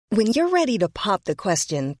When you're ready to pop the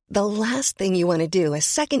question, the last thing you want to do is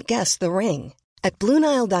second-guess the ring. At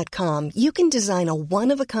BlueNile.com, you can design a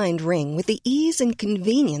one-of-a-kind ring with the ease and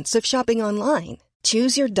convenience of shopping online.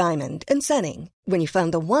 Choose your diamond and setting. When you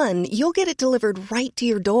find the one, you'll get it delivered right to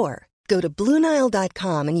your door. Go to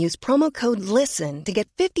BlueNile.com and use promo code LISTEN to get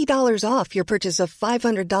 $50 off your purchase of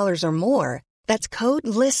 $500 or more. That's code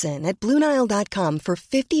LISTEN at BlueNile.com for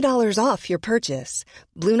 $50 off your purchase.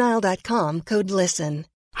 BlueNile.com, code LISTEN.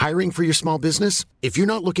 Hiring for your small business? If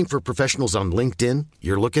you're not looking for professionals on LinkedIn,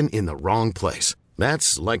 you're looking in the wrong place.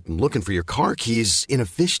 That's like looking for your car keys in a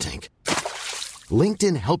fish tank.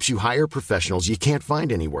 LinkedIn helps you hire professionals you can't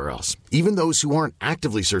find anywhere else, even those who aren't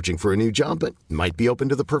actively searching for a new job but might be open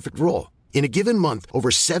to the perfect role. In a given month, over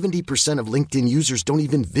 70% of LinkedIn users don't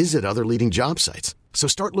even visit other leading job sites. So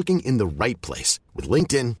start looking in the right place. With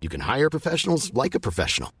LinkedIn, you can hire professionals like a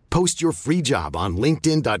professional. Post your free job on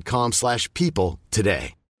linkedin.com/people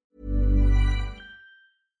today.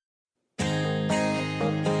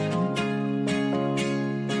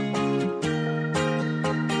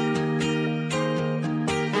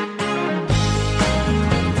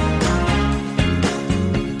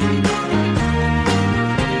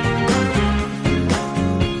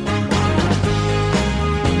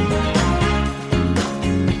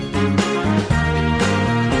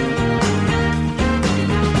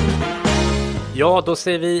 Ja, då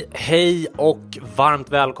säger vi hej och varmt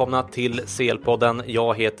välkomna till CL-podden.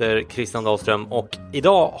 Jag heter Christian Dahlström och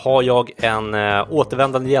idag har jag en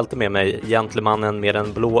återvändande hjälte med mig, gentlemannen med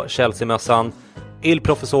den blå Chelsea-mössan,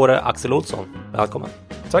 Il-professore Axel Olsson. Välkommen.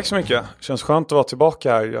 Tack så mycket. Känns skönt att vara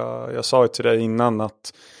tillbaka här. Jag sa ju till dig innan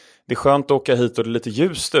att det är skönt att åka hit och det är lite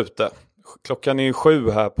ljust ute. Klockan är ju 7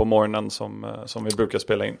 här på morgonen som vi brukar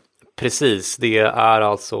spela in. Precis, det är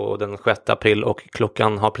alltså den 6 april och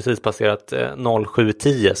klockan har precis passerat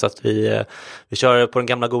 07:10 så att vi kör på den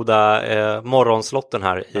gamla goda morgonslotten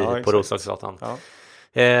här på Roslagsgatan. Ja.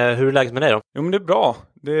 Hur är läget med dig då? Jo, men det är bra.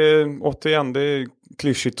 Det är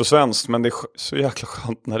klyschigt och svenskt, men det är så jäkla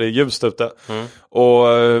skönt när det är ljust ute. Och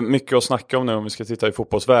mycket att snacka om nu om vi ska titta i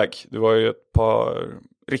fotbollsväg. Det var ju ett par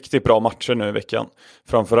riktigt bra matcher nu i veckan.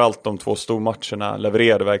 Framförallt de 2 stormatcherna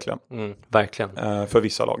levererade verkligen. Verkligen. För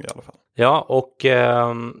vissa lag i alla fall. Ja, och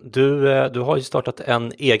du har ju startat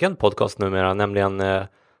en egen podcast numera, nämligen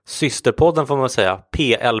systerpodden får man säga,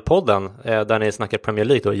 PL-podden, där ni snackar Premier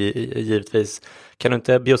League då, givetvis. Kan du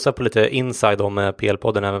inte bjussa på lite inside om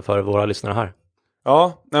PL-podden även för våra lyssnare här?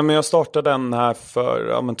 Ja, men jag startade den här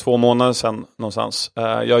för 2 månader sedan någonstans.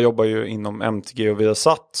 Jag jobbar ju inom MTG och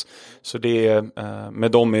Viasat, så det är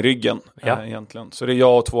med dem i ryggen egentligen. Så det är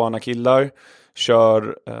jag och 2 andra killar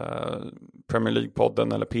kör Premier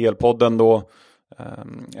League-podden eller PL-podden då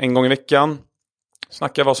en gång i veckan.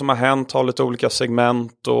 Snackar vad som har hänt, har lite olika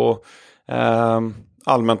segment och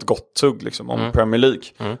allmänt gott tugg liksom, om Premier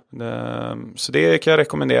League. Så det kan jag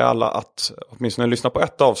rekommendera alla att åtminstone lyssna på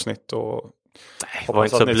ett avsnitt och det var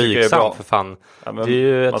inte så blygsam för fan. Ja, man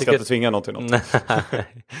ska inte tvinga någon till något.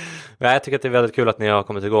 Nej, jag tycker att det är väldigt kul att ni har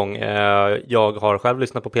kommit igång. Jag har själv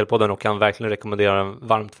lyssnat på PL-podden och kan verkligen rekommendera den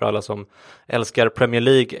varmt för alla som älskar Premier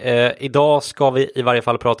League. Idag ska vi i varje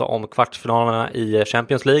fall prata om kvartsfinalerna i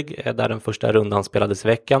Champions League, där den första rundan spelades i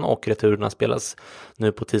veckan och returerna spelas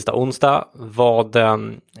nu på tisdag och onsdag. Vad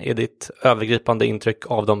är ditt övergripande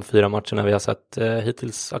intryck av de 4 matcherna vi har sett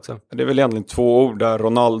hittills, Axel? Det är väl egentligen 2 ord där.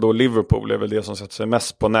 Ronaldo och Liverpool är väl det som sätter sig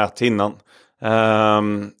mest på näthinnan.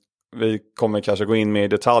 Vi kommer kanske gå in mer i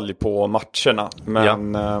detalj på matcherna,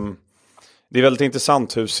 men det är väldigt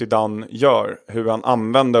intressant hur Zidane gör, hur han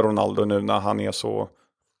använder Ronaldo nu när han är så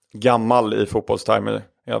gammal i fotbollstermer,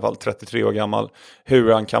 i alla fall 33 år gammal,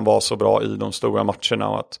 hur han kan vara så bra i de stora matcherna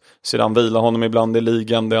och att Zidane vilar honom ibland i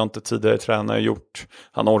ligan, det har inte tidigare tränare gjort.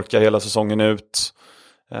 Han orkar hela säsongen ut.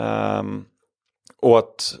 Och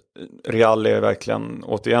att Real är verkligen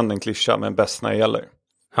återigen en klyscha, men bäst när det gäller.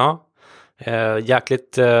 Ja,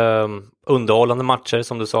 jäkligt underhållande matcher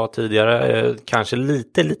som du sa tidigare. Kanske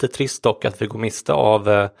lite trist dock att vi går miste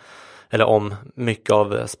av om mycket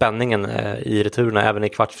av spänningen i returerna även i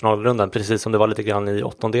kvartsfinalrundan, precis som det var lite grann i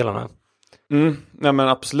åttondelarna. Nej, men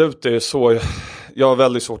absolut, det är så. Jag har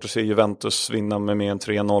väldigt svårt att se Juventus vinna med mer än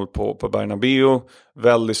 3-0 på Bernabéu.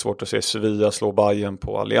 Väldigt svårt att se Sevilla slå Bayern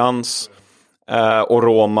på Allianz. Och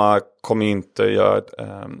Roma kommer inte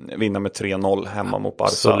vinna med 3-0 hemma mot Barca.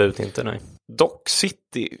 Absolut inte, nej. Dock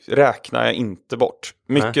City räknar jag inte bort.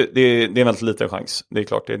 Mycket, det är en väldigt liten chans. Det är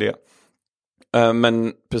klart det är det.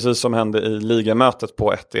 Men precis som hände i ligamötet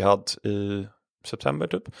på Etihad i september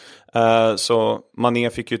typ. Så Mané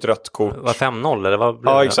fick ju ett rött kort. Var 5-0 eller vad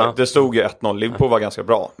blev det? Ja, exakt. Det stod ju 1-0. Liverpool var ganska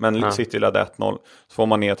bra. Men City ledde 1-0. Så får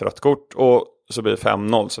Mané ett rött kort och så blir det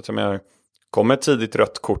 5-0. Så att jag menar, kommer ett tidigt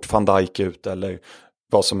rött kort, Van Dijk ut eller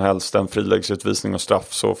vad som helst, en friläggsutvisning och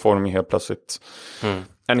straff, så får de ju helt plötsligt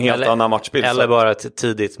en helt annan matchbild. Eller bara ett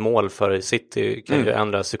tidigt mål för City kan ju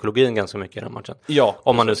ändra psykologin ganska mycket i den matchen. Ja,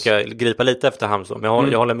 om man nu ska gripa lite efter Hamsson.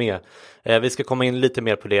 Men jag håller med. Vi ska komma in lite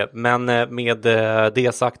mer på det. Men med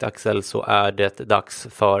det sagt, Axel, så är det dags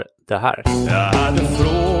för det här. Jag hade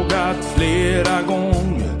frågat flera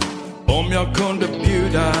gånger om jag kunde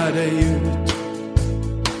bjuda dig ut.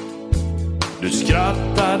 Du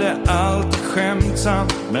skrattade allt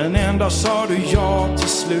skämtsamt, men ändå sa du ja till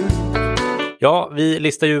slut. Ja, vi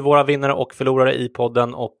listar ju våra vinnare och förlorare i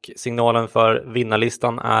podden och signalen för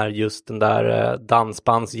vinnarlistan är just den där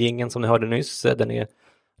dansbandsjingeln som ni hörde nyss. Den är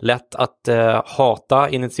lätt att hata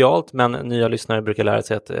initialt, men nya lyssnare brukar lära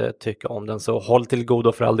sig att tycka om den, så håll till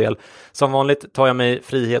godo för all del. Som vanligt tar jag mig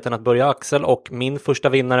friheten att börja, Axel, och min första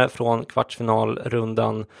vinnare från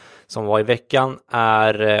kvartsfinalrundan som var i veckan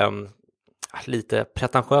är lite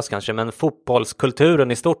pretentiös kanske, men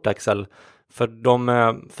fotbollskulturen i stort, Axel. För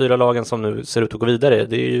de 4 lagen som nu ser ut att gå vidare,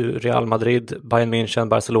 det är ju Real Madrid, Bayern München,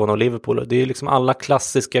 Barcelona och Liverpool. Det är liksom alla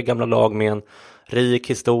klassiska gamla lag med en rik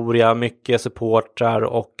historia, mycket supportrar,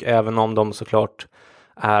 och även om de såklart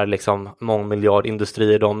är liksom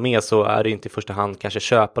mångmiljardindustrier de med, så är det inte i första hand kanske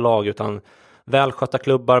köpelag utan välskötta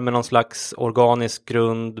klubbar med någon slags organisk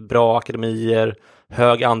grund, bra akademier,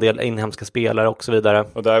 hög andel inhemska spelare och så vidare.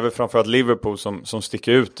 Och det är väl framförallt Liverpool som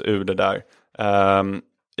sticker ut ur det där.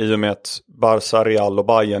 I och med att Barca, Real och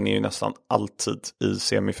Bayern är ju nästan alltid i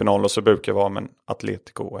semifinal, och så brukar det vara med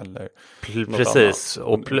Atletico eller precis annat.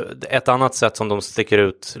 Och ett annat sätt som de sticker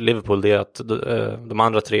ut Liverpool, det är att de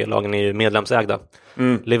andra 3 lagen är ju medlemsägda.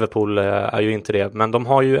 Liverpool är ju inte det, men de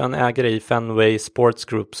har ju en ägare i Fenway Sports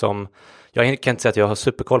Group som, jag kan inte säga att jag har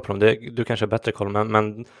superkoll på dem, du kanske har bättre koll,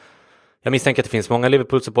 men jag misstänker att det finns många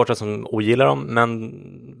Liverpool-supportrar som ogillar dem, men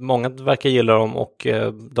många verkar gilla dem, och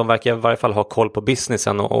de verkar i varje fall ha koll på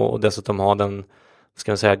businessen och dessutom ha den,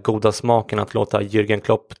 ska jag säga, goda smaken att låta Jürgen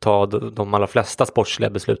Klopp ta de allra flesta sportsliga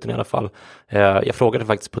besluten i alla fall. Jag frågade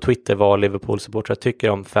faktiskt på Twitter vad Liverpool-supportrar tycker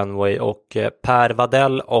om Fenway, och Per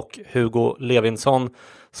Vadell och Hugo Levinsson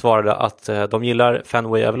svarade att de gillar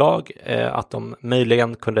Fenway överlag, att de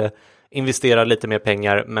möjligen kunde investera lite mer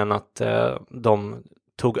pengar, men att de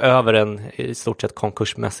tog över en i stort sett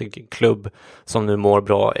konkursmässig klubb som nu mår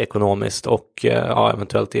bra ekonomiskt och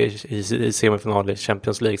eventuellt i semifinal i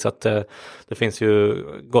Champions League, så att det finns ju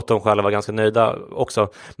gott om skäl att vara ganska nöjda också.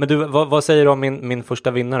 Men du, vad säger du om min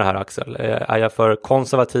första vinnare här, Axel? Är jag för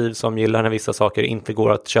konservativ som gillar när vissa saker inte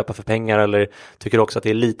går att köpa för pengar, eller tycker du också att det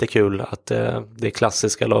är lite kul att det är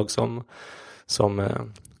klassiska lag som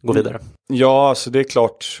går vidare? Ja, alltså det är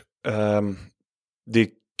klart, det är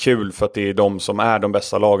kul för att det är de som är de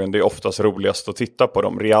bästa lagen. Det är oftast roligast att titta på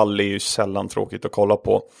dem. Real är ju sällan tråkigt att kolla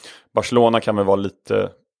på. Barcelona kan väl vara lite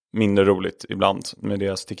mindre roligt ibland med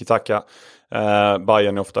deras tiki-taka.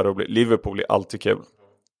 Bayern är ofta roligt. Liverpool är alltid kul.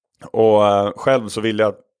 Och själv så vill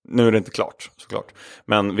jag, nu är det inte klart såklart,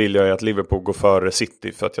 men vill jag att Liverpool går före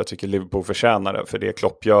City, för att jag tycker Liverpool förtjänar det för det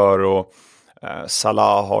Klopp gör, och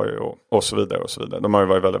Salah har ju och så vidare och så vidare. De har ju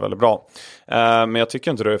varit väldigt, väldigt bra. Men jag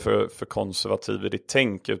tycker inte det är för konservativ i ditt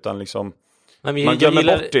tänk, utan liksom man glömmer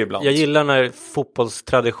bort det ibland. Jag gillar när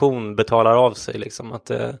fotbollstradition betalar av sig, liksom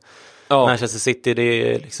att Manchester City,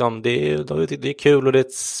 det är kul och det är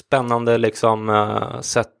ett spännande liksom,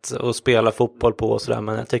 sätt att spela fotboll på och sådär,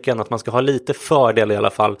 men jag tycker ändå att man ska ha lite fördel i alla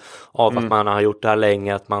fall av att man har gjort det här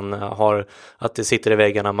länge, att det sitter i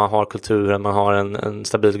väggarna, man har kulturen, man har en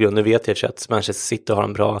stabil grund. Nu vet jag att Manchester City har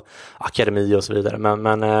en bra akademi och så vidare,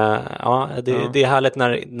 men det är härligt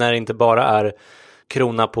när det inte bara är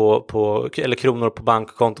kronor på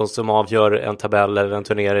bankkonton som avgör en tabell eller en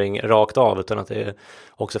turnering rakt av, utan att det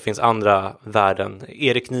också finns andra värden,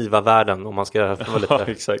 Erik Niva-värden, om man ska vara lite... Ja,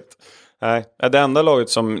 exakt. Nej, det enda laget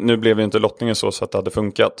som, nu blev ju inte lottningen så att det hade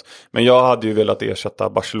funkat, men jag hade ju velat ersätta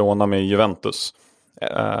Barcelona med Juventus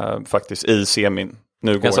faktiskt i semin.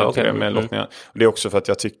 Nu går jag inte med lottningar. Det är också för att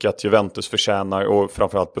jag tycker att Juventus förtjänar, och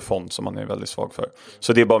framförallt Buffon som man är väldigt svag för.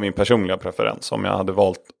 Så det är bara min personliga preferens om jag hade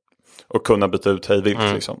valt och kunna byta ut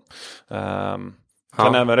hejvilt liksom.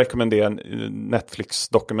 Kan även rekommendera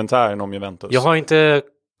Netflix-dokumentären om Juventus. Jag har inte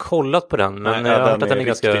kollat på den, men jag har hört att den är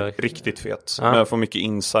ganska... riktigt fet. Men jag får mycket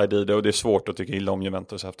inside i det, och det är svårt att tycka illa om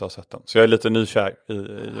Juventus efter att ha sett den. Så jag är lite nykär i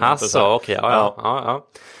Juventus. Okej.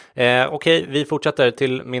 Okej, vi fortsätter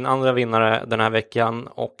till min andra vinnare den här veckan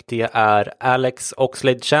och det är Alex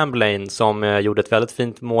Oxlade-Chamberlain som gjorde ett väldigt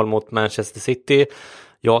fint mål mot Manchester City.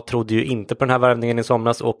 Jag trodde ju inte på den här värvningen i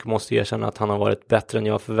somras och måste erkänna att han har varit bättre än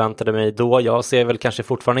jag förväntade mig då. Jag ser väl kanske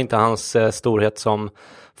fortfarande inte hans storhet som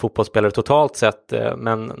fotbollsspelare totalt sett,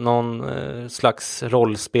 men någon slags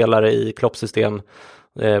rollspelare i Klopp-system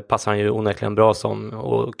passar han ju onekligen bra som,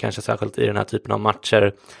 och kanske särskilt i den här typen av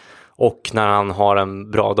matcher. Och när han har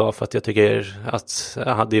en bra dag, för att jag tycker att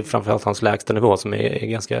det är framförallt hans lägsta nivå som är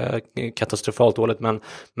ganska katastrofalt dåligt.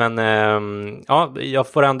 Men ja, jag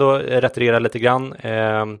får ändå retirera lite grann.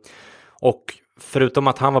 Och förutom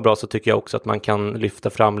att han var bra så tycker jag också att man kan lyfta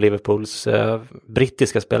fram Liverpools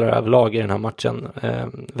brittiska spelare överlag i den här matchen.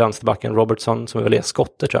 Vänsterbacken Robertson som är väl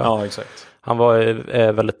skotte tror jag. Ja, exakt. Han var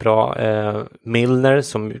väldigt bra. Milner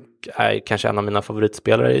som är kanske en av mina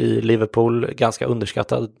favoritspelare i Liverpool. Ganska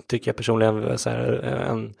underskattad tycker jag personligen. Så här,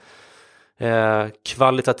 en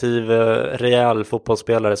kvalitativ, rejäl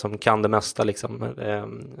fotbollsspelare som kan det mesta. Liksom.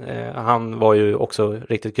 Han var ju också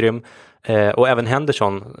riktigt grym. Och även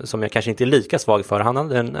Henderson som jag kanske inte är lika svag för. Han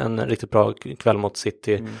hade en riktigt bra kväll mot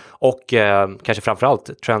City. Och kanske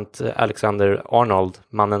framförallt Trent Alexander-Arnold.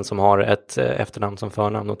 Mannen som har ett efternamn som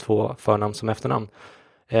förnamn och 2 förnamn som efternamn.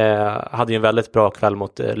 Hade ju en väldigt bra kväll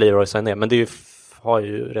mot Leroy Sané. Men det har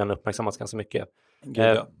ju redan uppmärksammats ganska mycket.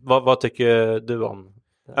 Vad tycker du om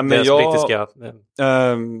deras brittiska?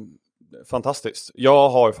 Fantastiskt. Jag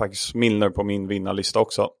har faktiskt Milner på min vinnarlista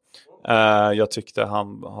också. Jag tyckte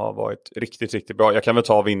han har varit riktigt, riktigt bra. Jag kan väl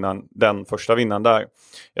ta den första vinnaren där.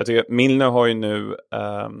 Jag tycker Milner har ju nu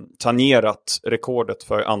tangerat rekordet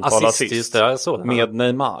för antal assist med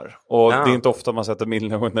Neymar. Och det är inte ofta man sätter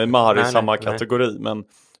Milner och Neymar i samma kategori. Men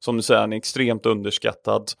som du säger, han är extremt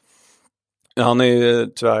underskattad. Han är ju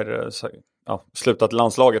tyvärr slutat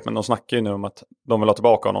landslaget, men de snackar ju nu om att de vill ha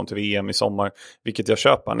tillbaka honom till VM i sommar, vilket jag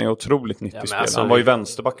köper. Han är otroligt nyttig spelare. Alltså, han var ju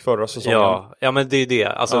vänsterback förra säsongen. Ja, men det är det.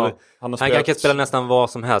 Alltså, han kan spela nästan vad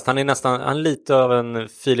som helst. Han är lite av en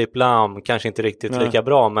Philip Lahm, kanske inte riktigt lika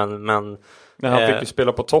bra, men han fick ju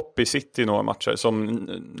spela på topp i City några matcher som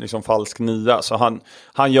liksom falsk nia. Så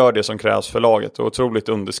han gör det som krävs för laget och otroligt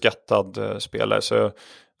underskattad spelare. Så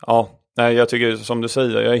ja. Nej, jag tycker som du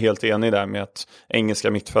säger, jag är helt enig där med att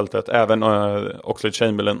engelska mittfältet, även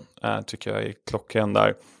Oxlade-Chamberlain tycker jag är klockren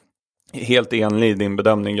där. Helt enig i din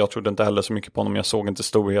bedömning. Jag trodde inte heller så mycket på honom, jag såg inte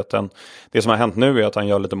storheten. Det som har hänt nu är att han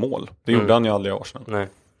gör lite mål. Det gjorde han ju aldrig i Arsenal.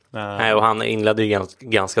 Nej, och han inledde ju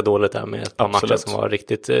ganska dåligt där med ett par matcher som var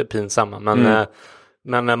riktigt pinsamma.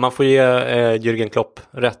 Men man får ge Jürgen Klopp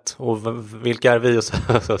rätt. Och vilka är vi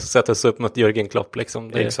att sätta oss upp mot Jürgen Klopp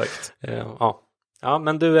liksom? Exakt. Ja,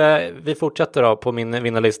 men vi fortsätter då på min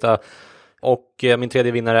vinnarlista. Och min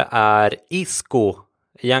tredje vinnare är Isco.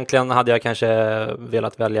 Egentligen hade jag kanske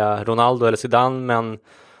velat välja Ronaldo eller Zidane, men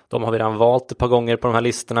de har vi redan valt ett par gånger på de här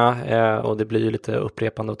listorna. Och det blir ju lite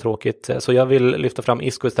upprepande och tråkigt. Så jag vill lyfta fram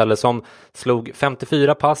Isco istället, som slog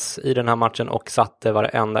 54 pass i den här matchen och satte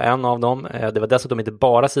varenda en av dem. Det var dessutom inte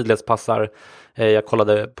bara sidledspassar. Jag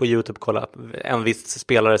kollade på YouTube, en viss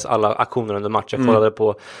spelares alla aktioner under matchen. Jag kollade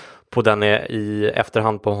på den i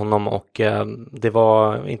efterhand på honom, och det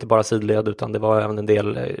var inte bara sidled utan det var även en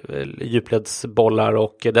del djupledsbollar,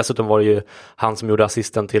 och dessutom var det ju han som gjorde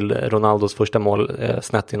assisten till Ronaldos första mål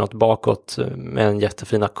snett inåt bakåt med en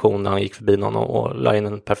jättefin aktion när han gick förbi någon och la in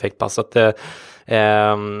en perfekt pass. Så att,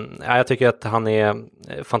 jag tycker att han är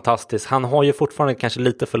fantastisk. Han har ju fortfarande kanske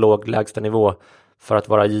lite för låg lägsta nivå för att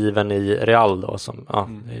vara given i Real då, som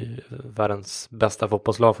är världens bästa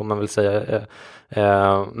fotbollslag får man väl säga.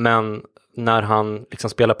 Men när han liksom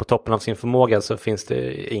spelar på toppen av sin förmåga så finns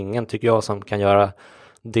det ingen, tycker jag, som kan göra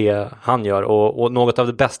det han gör. Och något av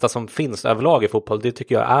det bästa som finns överlag i fotboll, det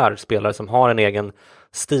tycker jag är spelare som har en egen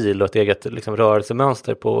stil och ett eget liksom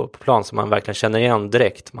rörelsemönster på plan som man verkligen känner igen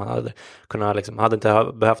direkt. Man hade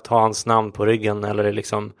inte behövt ha hans namn på ryggen eller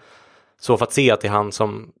liksom så för att se att det är han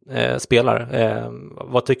som spelar.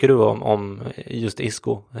 Vad tycker du om just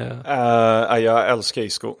Isco? Jag älskar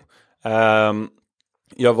Isco.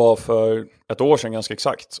 Jag var för ett år sedan ganska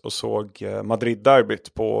exakt och såg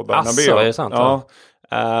Madrid-derbyt på Bernabéu. Är det sant?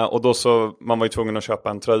 Ja. Och då så, man var ju tvungen att köpa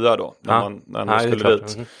en tröja då när man skulle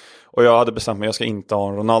dit. Och jag hade bestämt mig, jag ska inte ha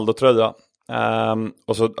en Ronaldo-tröja.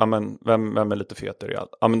 Och så, vem är lite fet i Real?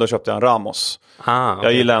 Men då köpte jag en Ramos. Okay.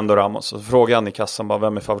 Jag gillar ändå Ramos. Och så frågade han i kassan bara,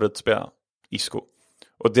 vem är favoritspelare? Isco.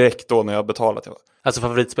 Och direkt då när jag betalat, alltså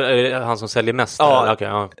favoritspelare, är han som säljer mest? Ja,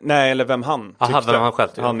 okay. Nej, eller vem han tyckte. Vem han själv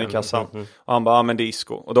tyckte. Han i kassan. Och han bara, men det är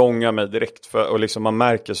Isco. Och då ångrar jag mig direkt. Och liksom man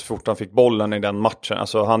märker så fort han fick bollen i den matchen.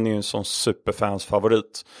 Alltså han är ju en sån superfans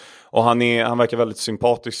favorit. Och han verkar väldigt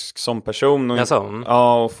sympatisk som person.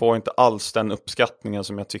 Och, och får inte alls den uppskattningen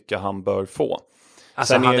som jag tycker han bör få.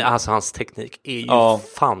 Alltså, hans teknik är ju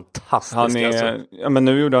fantastisk. Men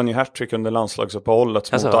nu gjorde han ju hattrick under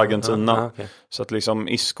landslagsuppehållet mot Argentina. Okay. Så att liksom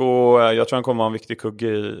Isco, jag tror han kommer vara en viktig kugge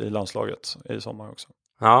i landslaget i sommar också.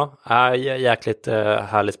 Ja, jäkligt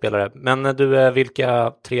härlig spelare. Men du,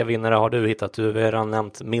 vilka 3 vinnare har du hittat? Du har redan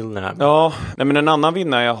nämnt Milner här. Ja, men en annan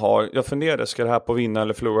vinnare jag funderade, ska det här på vinna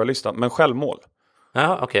eller förlora-listan? Men självmål.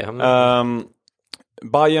 Ja, okej.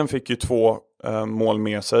 Bayern fick ju 2 mål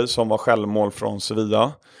med sig som var självmål från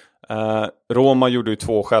Sevilla. Roma gjorde ju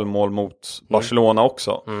 2 självmål mot Barcelona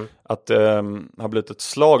också. Att har blivit ett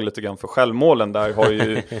slag lite grann för självmålen där har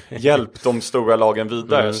ju hjälpt de stora lagen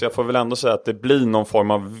vidare. Så jag får väl ändå säga att det blir någon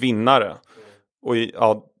form av vinnare. Och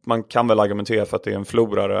man kan väl argumentera för att det är en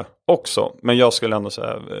förlorare också. Men jag skulle ändå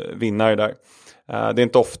säga vinnare där. Det är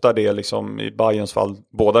inte ofta det liksom i Bayerns fall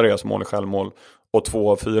båda deras mål är självmål och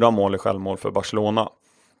 2 av 4 mål är självmål för Barcelona.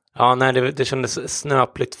 Ja, nej, det kändes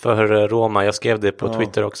snöpligt för Roma. Jag skrev det på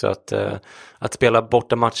Twitter också att spela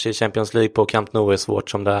borta match i Champions League på Camp Nou är svårt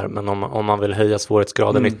som det är. Men om man vill höja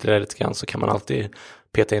svårighetsgraden ytterligare lite grann så kan man alltid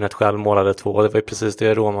peta in ett självmål eller 2. Det var ju precis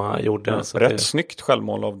det Roma gjorde. Så rätt snyggt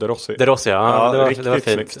självmål av De Rossi. Det var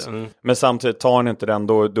fint. Men samtidigt tar han inte den,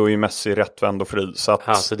 då är ju Messi rättvänd och fri. Så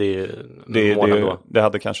att så det är ju det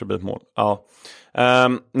hade kanske blivit mål. Ja.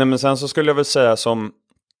 Nej, men sen så skulle jag väl säga som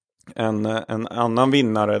en annan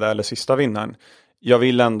vinnare där, eller sista vinnaren. Jag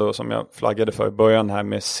vill ändå, som jag flaggade för i början här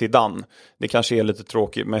med Zidane. Det kanske är lite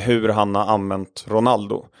tråkigt med hur han har använt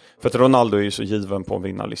Ronaldo. För att Ronaldo är ju så given på en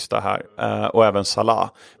vinnarlista här. Och även Salah.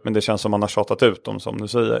 Men det känns som man har tjatat ut dem som du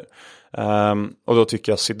säger. Och då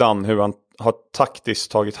tycker jag Zidane, hur han har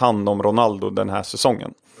taktiskt tagit hand om Ronaldo den här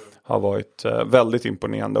säsongen. Har varit väldigt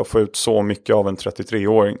imponerande och få ut så mycket av en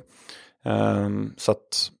 33-åring. Så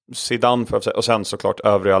att Zidane och sen såklart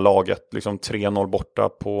övriga laget liksom 3-0 borta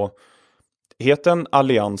på heter den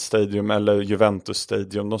Allianz Stadium eller Juventus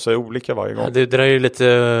Stadium? De säger olika varje gång. Det är ju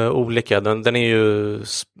lite olika. Den är ju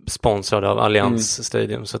sponsrad av Allianz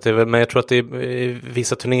Stadium. Så att men jag tror att det är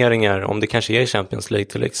vissa turneringar, om det kanske är Champions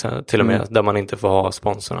League till och med, där man inte får ha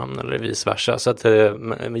sponsornamn eller vice versa. Så att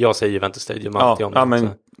jag säger Juventus Stadium alltid om det. Men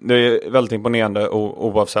det är väldigt imponerande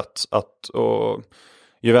oavsett att...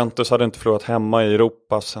 Juventus hade inte förlorat hemma i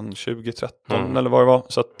Europa sedan 2013 eller vad det var.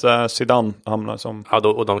 Så att Zidane hamnade som... Ja,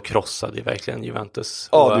 och de krossade ju verkligen Juventus.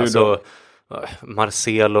 Ja, alltså,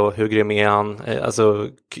 Marcelo, hur grym är han? Alltså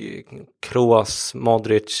Kroos,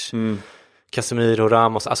 Modric, Casemiro,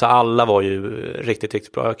 Ramos. Alltså alla var ju riktigt,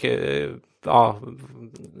 riktigt bra. Ja,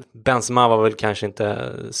 Benzema var väl kanske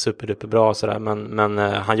inte superduper bra sådär, men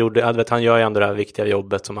han gör ju ändå det här viktiga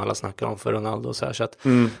jobbet som alla snackar om för Ronaldo så här, så att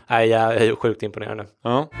jag är sjukt imponerande.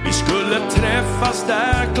 Ja. Vi skulle träffas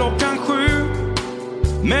där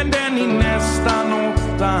 7:00, men den är nästan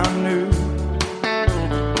 8 nu.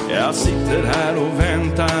 Jag sitter här och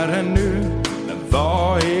väntar ännu, men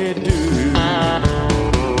vad är du?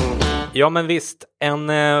 Ja, men visst, en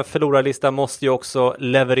förlorarlista måste ju också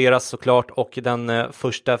levereras såklart, och den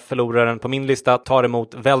första förloraren på min lista tar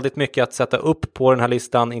emot väldigt mycket att sätta upp på den här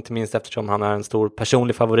listan, inte minst eftersom han är en stor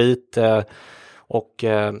personlig favorit och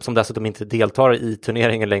som dessutom inte deltar i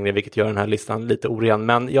turneringen längre, vilket gör den här listan lite oren.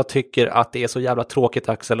 Men jag tycker att det är så jävla tråkigt,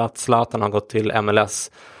 Axel, att Zlatan har gått till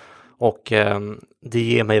MLS. Och det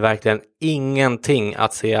ger mig verkligen ingenting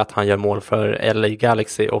att se att han gör mål för LA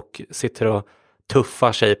Galaxy och sitter och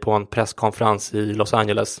tuffar sig på en presskonferens i Los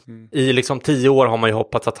Angeles. I liksom 10 år har man ju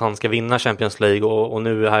hoppats att han ska vinna Champions League, och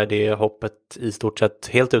nu är det hoppet i stort sett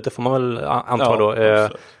helt ute, får man väl anta då.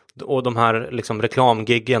 Och de här liksom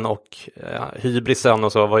reklamgiggen och hybrisen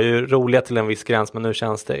och så var ju roliga till en viss gräns, men nu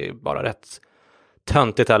känns det bara rätt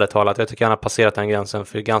töntigt, ärligt talat. Jag tycker han har passerat den gränsen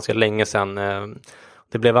för ganska länge sedan.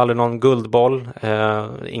 Det blev aldrig någon guldboll,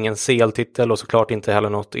 ingen CL-titel och såklart inte heller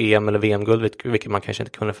något EM- eller VM-guld, vilket man kanske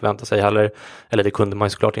inte kunde förvänta sig heller. Eller det kunde man ju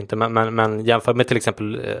såklart inte, men jämför med till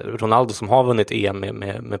exempel Ronaldo som har vunnit EM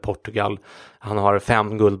med Portugal. Han har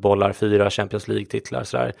 5 guldbollar, 4 Champions League-titlar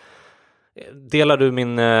sådär. Delar du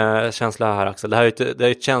min känsla här, Axel? Det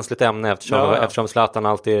är ett känsligt ämne eftersom Zlatan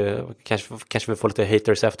alltid kanske vi får lite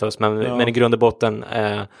haters efter oss, men i grund och botten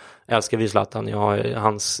älskar vi Zlatan. Jag har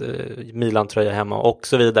hans Milan-tröja hemma och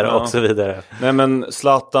så vidare och så vidare. Nej, men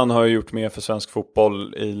Zlatan har ju gjort mer för svensk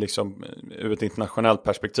fotboll i liksom ur ett internationellt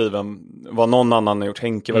perspektiv än vad någon annan har gjort.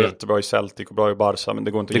 Henke var jättebra i Celtic och bra i Barca, men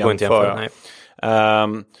det går inte att jämföra.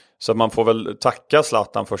 Så man får väl tacka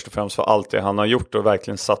Zlatan först och främst för allt det han har gjort och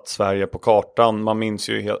verkligen satt Sverige på kartan. Man minns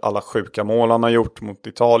ju alla sjuka mål han har gjort mot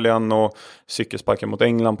Italien och cykelsparken mot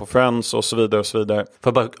England på Friends och så vidare och så vidare. Får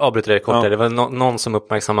jag bara avbryta det kort? Ja. Det var någon som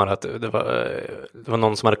uppmärksammade att det var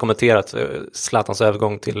någon som hade kommenterat Zlatans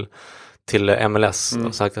övergång till MLS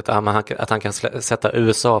och sagt att han kan sätta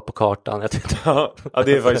USA på kartan. Ja,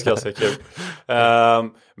 det är faktiskt ganska kul.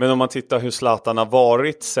 Men om man tittar hur Zlatan har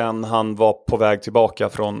varit sen han var på väg tillbaka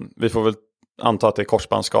från, vi får väl anta att det är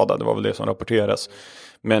korsbandsskada, det var väl det som rapporterades.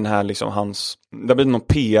 Men här liksom det blir någon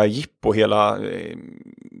PA-jippo hela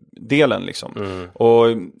delen liksom. Och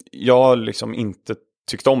jag liksom inte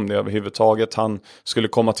tyckte om det överhuvudtaget. Han skulle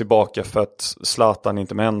komma tillbaka för att Zlatan är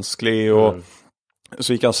inte mänsklig och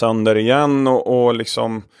så gick han sönder igen och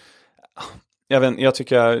liksom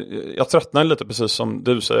jag tröttnar lite precis som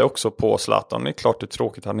du säger också på Zlatan. Det är klart det är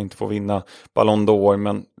tråkigt att han inte får vinna Ballon d'Or,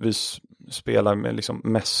 men vi spelar med liksom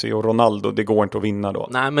Messi och Ronaldo, det går inte att vinna då.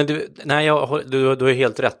 Nej, men du är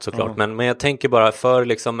helt rätt såklart, men jag tänker bara för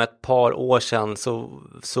liksom ett par år sedan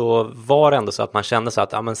så var det ändå så att man kände så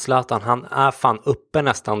att men Zlatan, han är fan uppe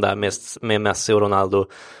nästan där med Messi och Ronaldo.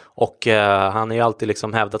 Och han har ju alltid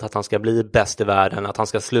liksom hävdat att han ska bli bäst i världen, att han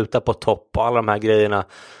ska sluta på topp och alla de här grejerna.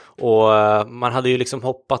 Och man hade ju liksom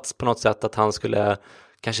hoppats på något sätt att han skulle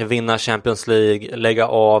kanske vinna Champions League, lägga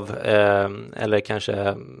av eller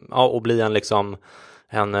kanske och bli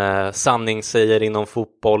en sanningssägare inom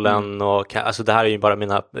fotbollen. Och alltså det här är ju bara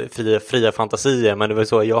mina fria fantasier, men det var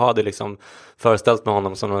så jag hade liksom föreställt med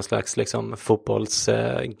honom som någon slags liksom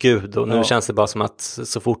fotbollsgud. Och nu känns det bara som att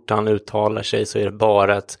så fort han uttalar sig så är det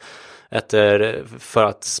bara ett för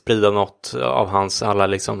att sprida något av hans alla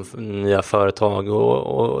liksom nya företag,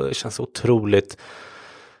 och det känns otroligt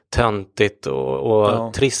töntigt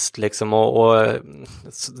och trist liksom, och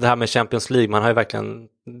det här med Champions League, man har ju verkligen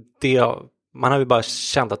man har ju bara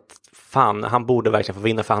känt att fan, han borde verkligen få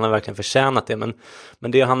vinna, för han har verkligen förtjänat det,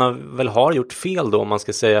 men det han har gjort fel då, om man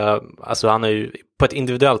ska säga, alltså han har ju på ett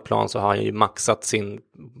individuellt plan så har han ju maxat sin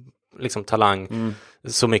liksom talang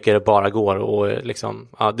så mycket det bara går, och liksom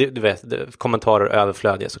du vet, kommentarer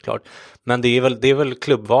överflödiga såklart, men det är väl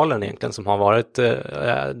klubbvalen egentligen som har varit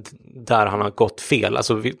där han har gått fel.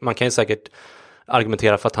 Alltså man kan ju säkert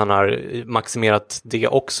argumentera för att han har maximerat det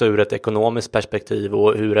också ur ett ekonomiskt perspektiv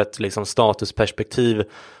och ur ett liksom statusperspektiv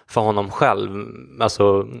för honom själv,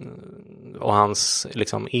 alltså, och hans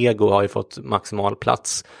liksom ego har ju fått maximal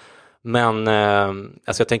plats. Men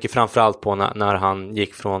alltså jag tänker framförallt på när han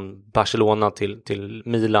gick från Barcelona till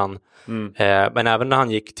Milan. Men även när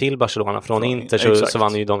han gick till Barcelona från Inter så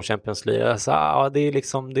vann ju de Champions League. Alltså, det är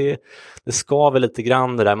liksom det skaver lite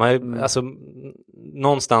grann det där. Alltså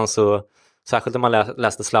någonstans så, särskilt när man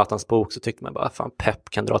läste Zlatans bok, så tyckte man bara fan, Pep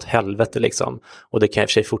kan dra åt helvete liksom. Och det kan jag i och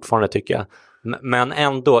för sig fortfarande tycka. Men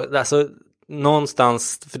ändå, alltså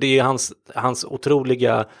någonstans, för det är ju hans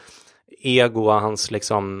otroliga ego, hans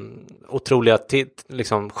liksom otroliga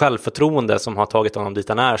liksom självförtroende som har tagit honom dit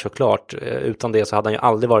han är, såklart. Utan det så hade han ju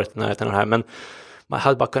aldrig varit i närheten av det här. Men man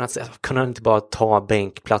hade bara kunnat säga, kunde han inte bara ta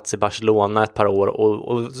bänkplats i Barcelona ett par år,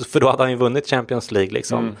 och för då hade han ju vunnit Champions League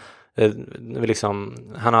liksom. Liksom,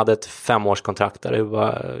 han hade ett 5-årskontrakt där,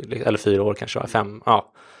 eller 4 år kanske, 5,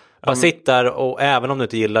 bara sitt där, och även om du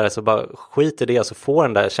inte gillar det så bara skit i det, så får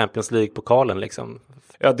den där Champions League-pokalen liksom.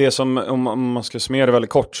 Ja, det som, om man ska summera det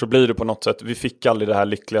väldigt kort, så blir det på något sätt, vi fick aldrig det här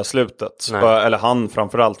lyckliga slutet. Eller han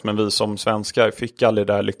framförallt, men vi som svenskar fick aldrig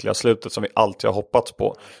det här lyckliga slutet som vi alltid har hoppats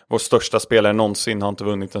på. Vår största spelare någonsin har inte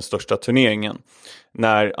vunnit den största turneringen.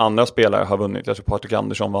 När andra spelare har vunnit, jag tror Patrik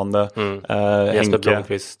Andersson vann det. Jesper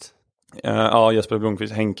Blomqvist. Jesper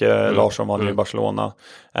Blomqvist, Henke Larsson vann i Barcelona.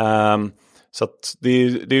 Så att det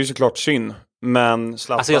är ju såklart synd. Men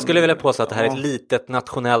Zlatan, alltså jag skulle vilja påstå att det här är ett litet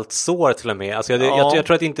nationellt sår till och med. Alltså jag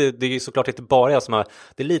tror att inte, det är såklart inte bara jag som har,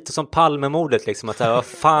 det är lite som Palmemordet liksom, att vad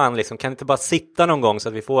fan liksom, kan inte bara sitta någon gång så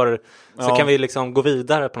att vi får, så kan vi liksom gå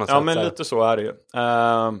vidare på något sätt. Ja, men lite så är det ju.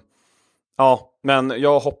 Men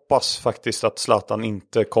jag hoppas faktiskt att Zlatan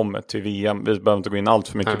inte kommer till VM. Vi behöver inte gå in allt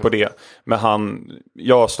för mycket på det. Men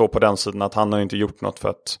jag står på den sidan att han har inte gjort något för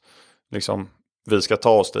att liksom vi ska ta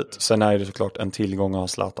oss dit. Sen är det såklart en tillgång att ha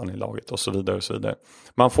Zlatan i laget och så vidare och så vidare.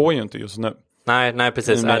 Man får ju inte just nu. Nej,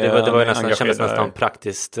 precis. Det var ju nästan, kändes nästan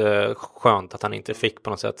praktiskt skönt att han inte fick på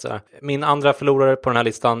något sätt. Så. Min andra förlorare på den här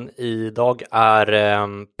listan idag är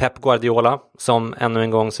Pep Guardiola, som ännu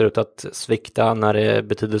en gång ser ut att svikta när det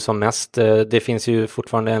betyder som mest. Det finns ju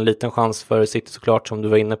fortfarande en liten chans för City såklart, som du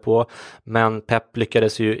var inne på. Men Pep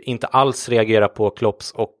lyckades ju inte alls reagera på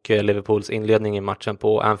Klopps och Liverpools inledning i matchen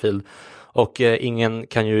på Anfield. Och ingen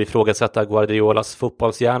kan ju ifrågasätta Guardiolas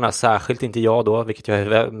fotbollshjärna, särskilt inte jag då, vilket jag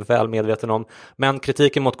är väl medveten om. Men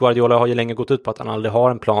kritiken mot Guardiola har ju länge gått ut på att han aldrig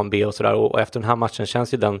har en plan B och sådär. Och efter den här matchen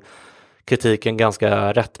känns ju den kritiken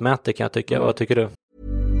ganska rättmätig, kan jag tycka. Vad tycker du?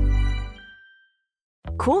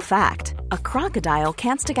 Cool fact, a crocodile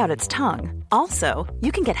can't stick out its tongue. Also,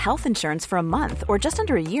 you can get health insurance for a month or just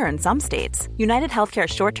under a year in some states. United Healthcare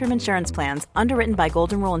short-term insurance plans, underwritten by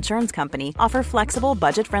Golden Rule Insurance Company, offer flexible,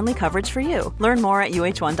 budget-friendly coverage for you. Learn more at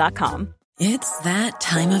uh1.com. It's that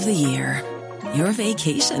time of the year. Your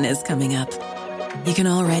vacation is coming up. You can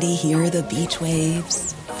already hear the beach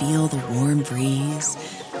waves, feel the warm breeze,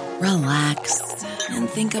 relax, and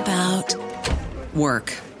think about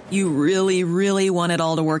work. You really, really want it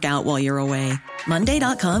all to work out while you're away.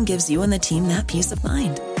 Monday.com gives you and the team that peace of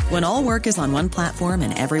mind. When all work is on one platform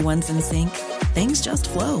and everyone's in sync, things just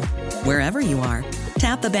flow. Wherever you are,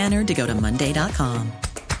 tap the banner to go to Monday.com.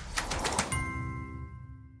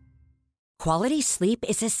 Quality sleep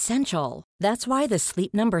is essential. That's why the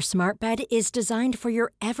Sleep Number Smart Bed is designed for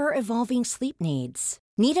your ever-evolving sleep needs.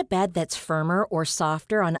 Need a bed that's firmer or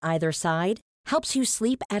softer on either side? Helps you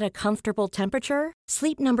sleep at a comfortable temperature?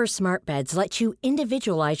 Sleep Number Smart Beds let you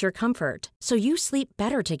individualize your comfort, so you sleep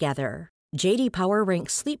better together. JD Power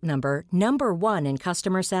ranks Sleep Number #1 in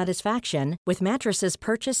customer satisfaction with mattresses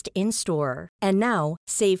purchased in-store. And now,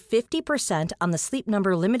 save 50% on the Sleep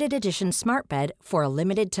Number Limited Edition Smart Bed for a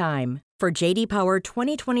limited time. For JD Power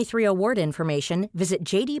 2023 award information,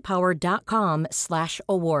 visit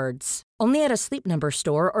jdpower.com/awards. Only at a Sleep Number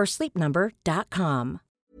store or sleepnumber.com.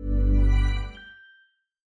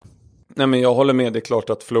 Nej, men jag håller med, det är klart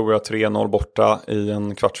att förlora 3-0 borta i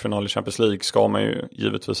en kvartsfinal i Champions League ska man ju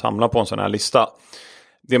givetvis hamna på en sån här lista.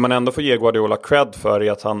 Det man ändå får ge Guardiola cred för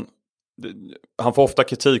är att han får ofta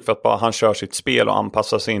kritik för att bara han kör sitt spel och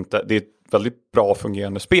anpassar sig inte. Det är ett väldigt bra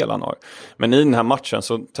fungerande spel han har. Men i den här matchen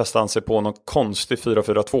så testar han sig på någon konstig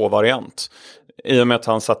 4-4-2-variant. I och med att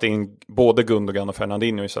han satte in både Gundogan och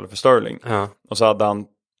Fernandinho istället för Sterling. Ja. Och så hade han...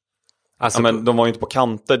 Alltså, men de var ju inte på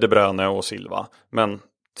kanter, De Bruyne och Silva. Men...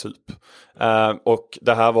 typ. Och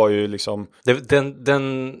det här var ju liksom...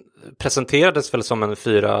 Den presenterades väl som en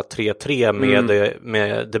 4-3-3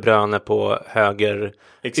 med De Bruyne på höger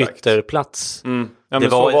ytterplats.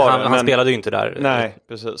 Ja, han spelade ju inte där. Nej,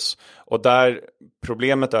 precis. Och där,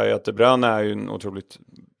 problemet är ju att De Bruyne är ju en otroligt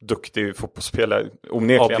duktig fotbollsspelare,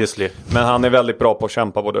 onekligen. Obviously. Men han är väldigt bra på att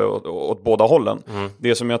kämpa åt båda hållen.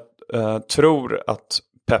 Det som jag tror att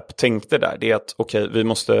Pep tänkte där, det är att okej, vi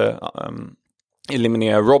måste...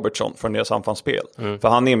 eliminera Robertson från deras anfallsspel. För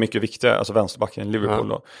han är mycket viktigare, alltså vänsterbacken i Liverpool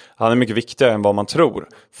då. Han är mycket viktigare än vad man tror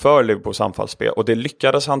för Liverpools anfallsspel. Och det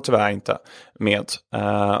lyckades han tyvärr inte med.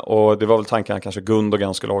 Och det var väl tanken att kanske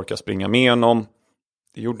Gundogan skulle orka springa med honom.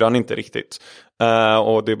 Det gjorde han inte riktigt.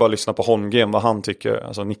 Och det är bara att lyssna på Holmgren, vad han tycker,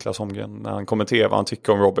 alltså Niklas Holmgren, när han kommenterar vad han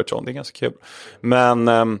tycker om Robertson. Det är ganska kul. Men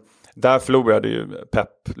där förlorade ju Pep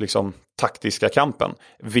liksom taktiska kampen,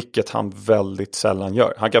 vilket han väldigt sällan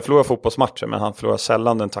gör. Han kan förlora fotbollsmatcher, men han förlorar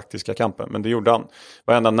sällan den taktiska kampen. Men det gjorde han.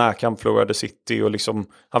 Varenda närkamp förlorade City och liksom,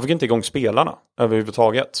 han fick inte igång spelarna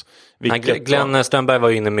överhuvudtaget. Glenn Strömberg var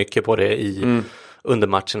ju inne mycket på det under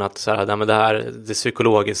matchen, att så här, men det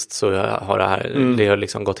psykologiskt så har det har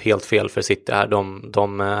liksom gått helt fel för City här.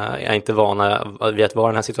 De är inte vana vid att vara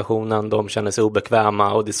i den här situationen. De känner sig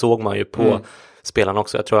obekväma och det såg man ju på spelarna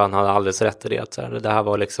också. Jag tror han hade alldeles rätt i det. Att så här, det här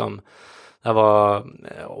var liksom...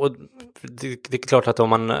 Och det är klart att om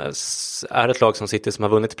man är ett lag som City som har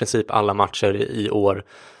vunnit i princip alla matcher i år,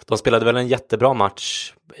 de spelade väl en jättebra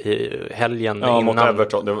match i helgen innan. Mot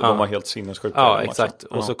Everton, de var helt sinnessjuka. Ja, exakt.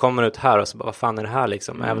 Och så kommer det ut här och så bara, vad fan är det här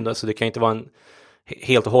liksom? Även då, så det kan ju inte vara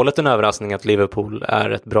helt och hållet en överraskning att Liverpool är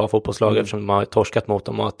ett bra fotbollslag eftersom de har torskat mot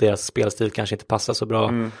dem och att deras spelstil kanske inte passar så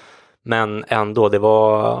bra. Men ändå, det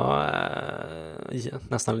var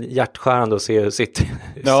nästan hjärtskärande att se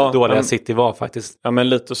hur dåliga City var faktiskt. Ja, men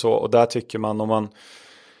lite så. Och där tycker man, om man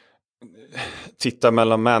tittar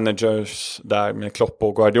mellan managers där med Klopp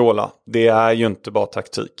och Guardiola, det är ju inte bara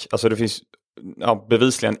taktik. Alltså det finns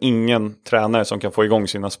bevisligen ingen tränare som kan få igång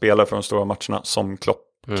sina spelare för de stora matcherna som Klopp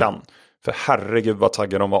kan. För herregud vad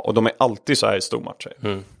taggade de var. Och de är alltid så här i stormatcher.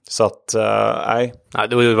 Så att, nej.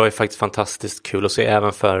 Det var ju faktiskt fantastiskt kul att se,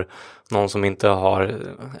 även för någon som inte har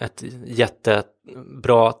ett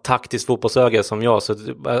jättebra taktiskt fotbollsöga som jag. Så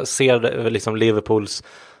jag ser liksom Liverpools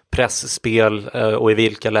pressspel och i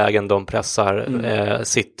vilka lägen de pressar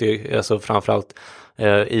City. Alltså framförallt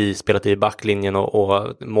i spelet i backlinjen och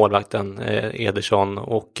målvakten Ederson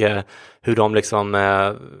och hur de liksom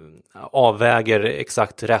avväger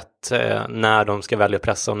exakt rätt när de ska välja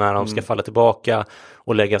pressa och när de ska falla tillbaka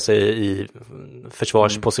och lägga sig i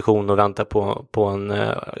försvarsposition och vänta på en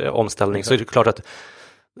omställning. Så är det klart att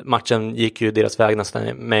matchen gick ju deras väg nästan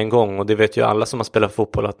med en gång, och det vet ju alla som har spelat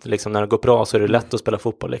fotboll att liksom när det går bra så är det lätt att spela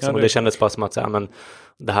fotboll liksom. Och det kändes bara som att säga, men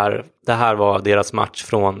det här var deras match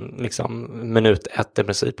från liksom minut 1 i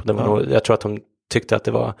princip. Och det var nog, jag tror att de tyckte att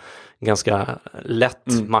det var en ganska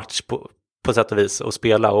lätt match på sätt och vis att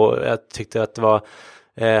spela, och jag tyckte att det var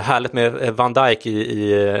härligt med Van Dijk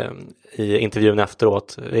i intervjun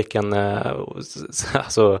efteråt. Vilken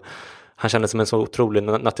alltså, han kände som en så otroligt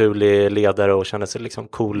naturlig ledare och kände sig liksom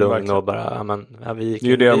cool, lugn och bara, det är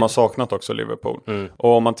ju det de har saknat också, Liverpool. Och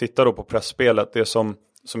om man tittar då på pressspelet, det som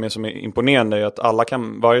är imponerande är att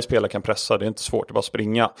varje spelare kan pressa, det är inte svårt, det är bara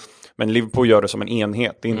springa. Men Liverpool gör det som en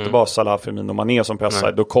enhet, det är inte bara Salah, Firmino, Mané som pressar.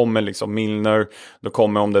 Nej. Då kommer liksom Milner, då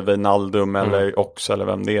kommer om det är Wijnaldum eller Ox eller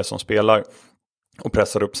vem det är som spelar och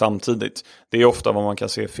pressar upp samtidigt. Det är ofta vad man kan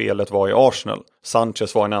se felet var i Arsenal.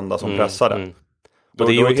 Sanchez var den enda som pressade. Och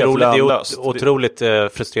det är otroligt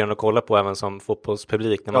frustrerande att kolla på även som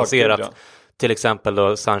fotbollspublik när man ser att till exempel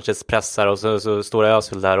då Sanchez pressar och så står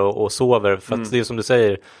Özil där och sover, för att det är som du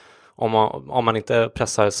säger, om man inte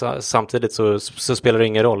pressar samtidigt så spelar det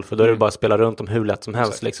ingen roll, för då är det bara att spela runt om hur lätt som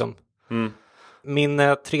helst liksom.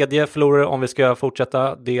 Min tredje förlorare, om vi ska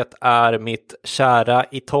fortsätta, det är mitt kära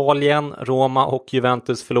Italien. Roma och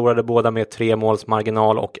Juventus förlorade båda med 3 måls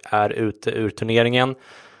marginal och är ute ur turneringen.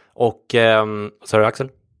 Och vad sa du, Axel?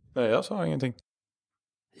 Nej, jag sa ingenting.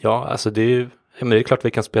 Ja, alltså det är klart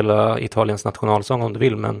vi kan spela Italiens nationalsång om du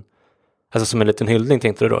vill, men alltså som en liten hyllning,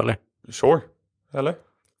 tänkte du då, eller? Sure, eller?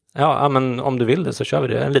 Ja, men om du vill det så kör vi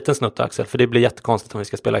det. En liten snutt, Axel, för det blir jättekonstigt om vi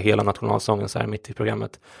ska spela hela nationalsången så här mitt i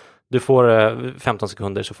programmet. Du får 15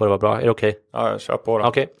 sekunder så får det vara bra. Är det okej? Ja, jag kör på då.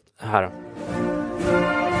 Okej, här då.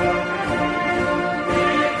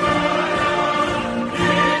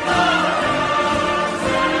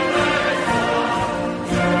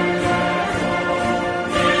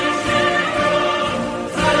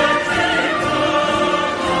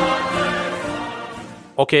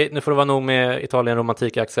 Okej, nu får det vara nog med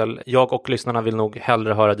Italien-romantik, Axel. Jag och lyssnarna vill nog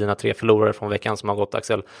hellre höra dina 3 förlorare från veckan som har gått,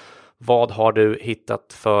 Axel. Vad har du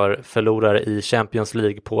hittat för förlorare i Champions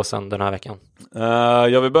League-påsen den här veckan?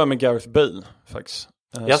 Jag vill börja med Gareth Bale faktiskt.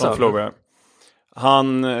 Som förlorare.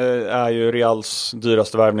 Han är ju Reals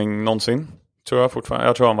dyraste värvning någonsin, tror jag fortfarande.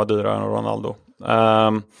 Jag tror han var dyrare än Ronaldo.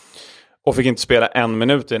 Och fick inte spela 1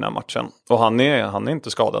 minut i den här matchen. Och han är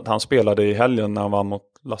inte skadad. Han spelade i helgen när han var mot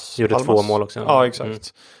Las Gjorde Palmas. 2 mål också. Ja,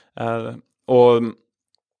 exakt. Och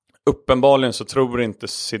uppenbarligen så tror inte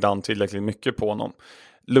Zidane tillräckligt mycket på honom.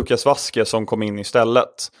 Lucas Vázquez som kom in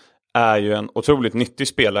istället är ju en otroligt nyttig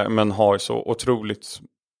spelare, men har så otroligt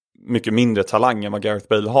mycket mindre talang än vad Gareth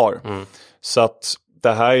Bale har. Så att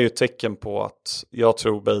det här är ju ett tecken på att jag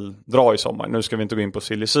tror Bale drar i sommar. Nu ska vi inte gå in på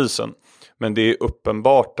silly season, men det är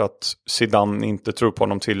uppenbart att Zidane inte tror på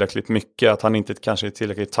honom tillräckligt mycket. Att han inte kanske är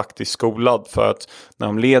tillräckligt taktiskt skolad för att när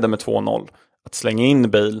de leder med 2-0 att slänga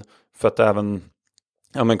in Bale, för att även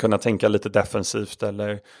kunna tänka lite defensivt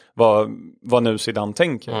eller vad nu Zidane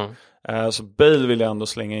tänker. Så Bale vill jag ändå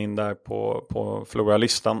slänga in där på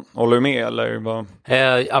förlorarlistan. Håller du med eller vad?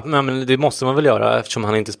 Men det måste man väl göra eftersom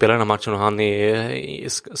han inte spelar den här matchen och han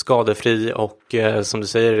är skadefri och som du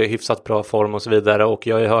säger hyfsat bra form och så vidare. Och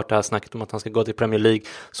jag har ju hört det här snacket om att han ska gå till Premier League.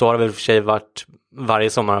 Så har det väl för sig varit varje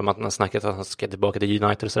sommar om att man har snackat att han ska tillbaka till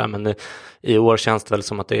United och sådär. Men i år känns det väl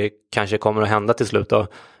som att det kanske kommer att hända till slut då.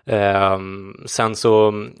 Sen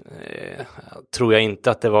så tror jag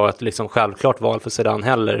inte att det var ett liksom självklart val för Zidane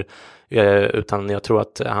heller, utan jag tror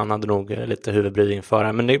att han hade nog lite huvudbry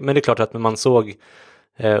inför. Men det är klart att när man såg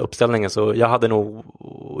uppställningen så jag hade nog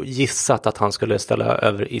gissat att han skulle ställa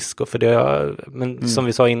över Isco, för det, men som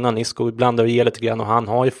vi sa innan, Isco ibland ger lite grann och han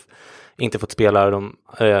har ju inte fått spela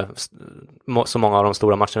så många av de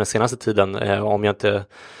stora matcherna den senaste tiden, om jag inte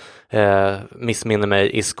missminner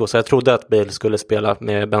mig Isco. Så jag trodde att Bale skulle spela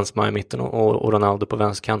med Benzema i mitten och Ronaldo på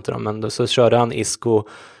vänsterkanten. Men så körde han Isco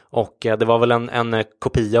och det var väl en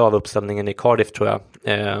kopia av uppställningen i Cardiff, tror jag.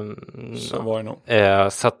 Så var det nog.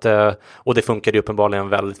 Så att, och det funkade ju uppenbarligen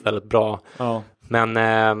väldigt, väldigt bra. Ja. Men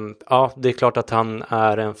det är klart att han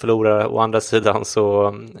är en förlorare. Å andra sidan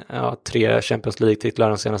så 3 Champions League-titlar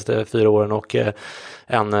de senaste 4 åren och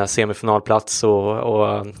en semifinalplats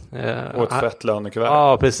och ett fett lönekuvert.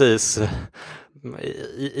 Ja, precis.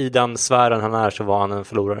 I den sfären han är så var han en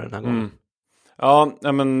förlorare den här gången. Ja,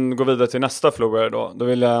 men gå vidare till nästa förlorare då. Då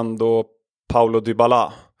vill jag ändå Paulo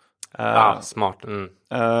Dybala Smart.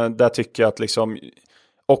 Där tycker jag att liksom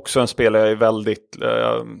också en spelare är väldigt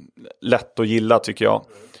lätt att gilla, tycker jag.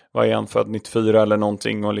 Var igen född 94 eller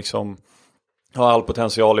någonting och liksom har all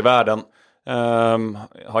potential i världen.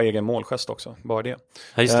 Har egen målgest också, bara det.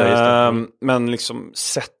 Ja, just det. Men liksom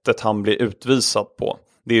sättet han blir utvisad på,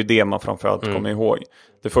 det är ju det man framförallt kommer ihåg.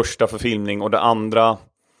 Det första för filmning och det andra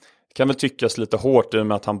kan väl tyckas lite hårt i och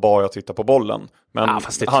med att han bara tittar på bollen. Men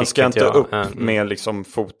han ska inte upp med liksom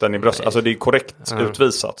foten i bröstet. Alltså det är korrekt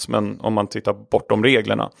utvisat, men om man tittar bortom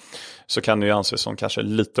reglerna så kan det ju anses som kanske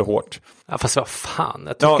lite hårt. Ja, fast vad fan,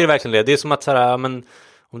 jag tycker verkligen det. Det är som att så här, men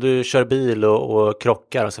om du kör bil och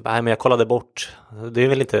krockar och så bara, nej men jag kollade bort. Det är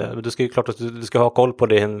väl inte, du ska ju klart att du ska ha koll på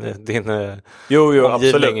din Jo,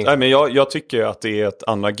 absolut. Nej, men jag tycker att det är ett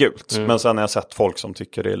andra gult. Men sen har jag sett folk som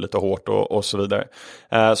tycker det är lite hårt och så vidare.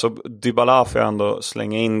 Så Dybala får jag ändå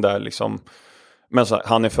slänga in där liksom. Men så här,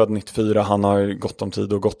 han är född 94, han har gott om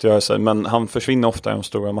tid och gott att göra sig. Men han försvinner ofta i de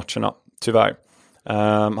stora matcherna, tyvärr.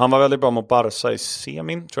 Han var väldigt bra mot Barca i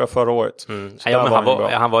semin, tror jag, förra året.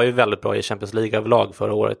 Han var ju väldigt bra i Champions League överlag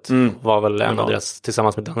förra året. Var väl en av deras,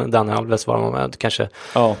 tillsammans med Dani Alves var de med, kanske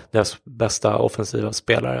deras bästa offensiva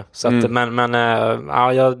spelare. Så att,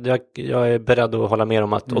 jag är beredd att hålla med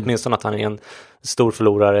om att åtminstone att han är en stor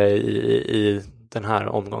förlorare i den här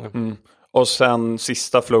omgången. Och sen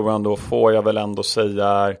sista förloraren då får jag väl ändå säga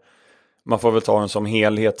är, man får väl ta den som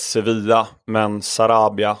helhet, Sevilla, men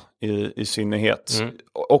Sarabia i synnerhet.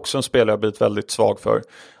 Också en spelare jag blivit väldigt svag för.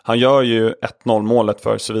 Han gör ju 1-0 målet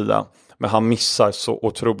för Sevilla, men han missar så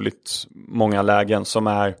otroligt många lägen som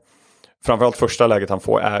är, framförallt första läget han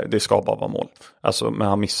får det ska bara vara mål. Alltså, men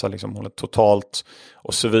han missar liksom målet totalt.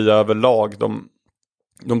 Och Sevilla överlag,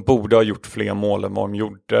 de borde ha gjort fler mål än vad de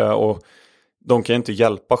gjorde, och de kan inte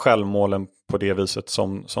hjälpa självmålen på det viset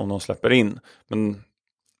som de släpper in. Men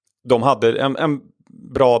de hade en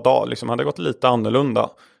bra dag, liksom hade gått lite annorlunda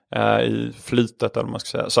i flytet, eller man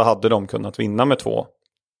ska säga, så hade de kunnat vinna med 2,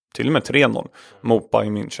 till och med 3-0 mot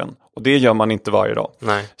Bayern München. Och det gör man inte varje dag.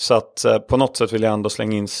 Nej. Så att på något sätt vill jag ändå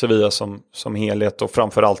slänga in Sevilla som helhet, och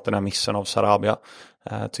framförallt den här missen av Sarabia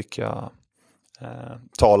tycker jag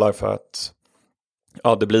talar för att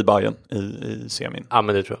det blir Bayern i semin. Ja,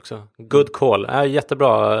 men det tror jag också. Good call.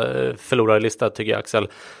 Jättebra förlorarlista tycker jag, Axel.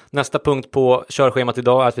 Nästa punkt på körschemat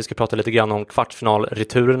idag är att vi ska prata lite grann om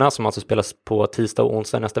kvartsfinalreturerna som alltså spelas på tisdag och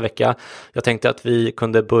onsdag nästa vecka. Jag tänkte att vi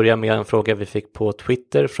kunde börja med en fråga vi fick på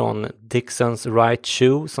Twitter från Dixons Right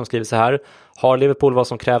Shoe som skriver så här: har Liverpool vad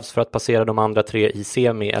som krävs för att passera de andra 3 i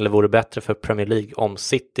semi, eller vore det bättre för Premier League om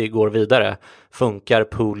City går vidare? Funkar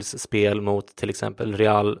Pools spel mot till exempel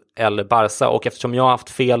Real eller Barca? Och eftersom jag har haft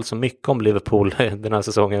fel så mycket om Liverpool den här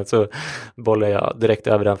säsongen så bollar jag direkt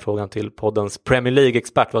över den frågan till poddens Premier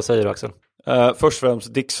League-expert. Vad säger du, Axel? Först och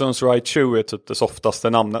främst, Dixons Right Shoe är typ det softaste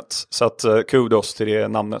namnet. Så att kudos till det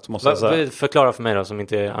namnet, måste jag säga. Förklara för mig då, som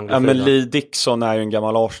inte är anglofil. Men Lee Dixon är ju en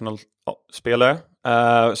gammal Arsenal-spelare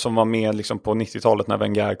som var med liksom på 90-talet när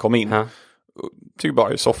Wenger kom in. Tycker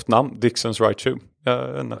bara är softnamn, Dixons Right Shoe.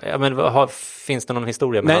 Ja, men finns det någon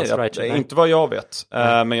historia med hans Right Shoe? Nej, inte vad jag vet.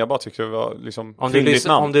 Men jag bara tycker det var liksom om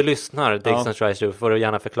du lyssnar Dixons Right Shoe får du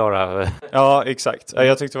gärna förklara. Ja, exakt.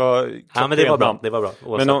 Jag tyckte det var men det var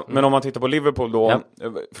bra. Men om man tittar på Liverpool då,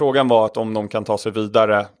 frågan var att om de kan ta sig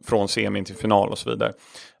vidare från semin till final och så vidare.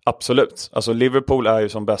 Absolut. Alltså Liverpool är ju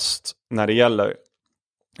som bäst när det gäller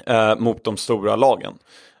mot de stora lagen.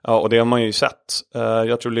 Ja, och det har man ju sett.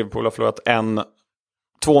 Jag tror Liverpool har förlorat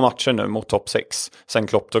 2 matcher nu mot topp 6 sen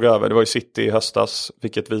Klopp tog över. Det var ju City i höstas,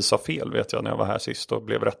 vilket vi sa fel, vet jag, när jag var här sist och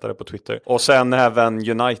blev rättare på Twitter. Och sen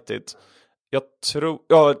även United. Jag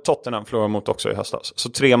tror, Tottenham förlorade mot också i höstas. Så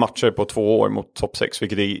 3 matcher på 2 år mot topp 6,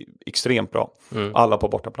 vilket är extremt bra. Alla på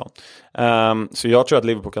bortaplan. Så jag tror att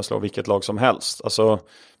Liverpool kan slå vilket lag som helst. Alltså,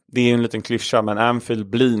 det är en liten klyscha, men Anfield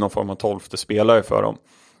blir någon form av 12:e spelare för dem.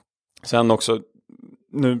 Sen också,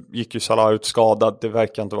 nu gick ju Salah ut skadad, det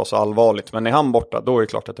verkar inte vara så allvarligt. Men är han borta, då är det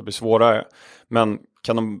klart att det blir svårare. Men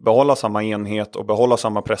kan de behålla samma enhet och behålla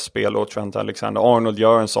samma pressspel och Trent Alexander-Arnold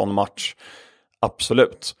gör en sån match,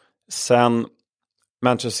 absolut. Sen,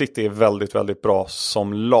 Manchester City är väldigt, väldigt bra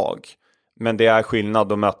som lag. Men det är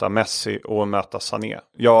skillnad att möta Messi och möta Sané.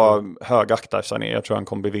 Jag högaktar Sané, jag tror han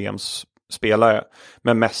kommer bli VMs spelare.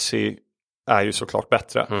 Men Messi är ju såklart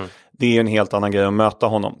bättre. Det är en helt annan grej att möta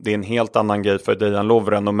honom. Det är en helt annan grej för Dejan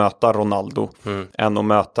Lovren att möta Ronaldo än att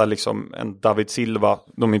möta liksom en David Silva.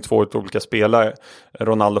 De är 2 olika spelare.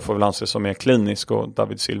 Ronaldo får väl anses som mer klinisk och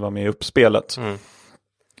David Silva med i uppspelet.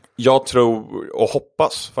 Jag tror och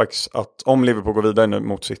hoppas faktiskt att om Liverpool går vidare nu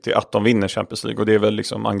mot City, att de vinner Champions League. Och det är väl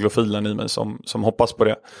liksom anglofilen i mig som hoppas på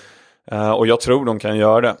det. Och jag tror de kan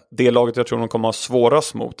göra det. Det laget jag tror de kommer ha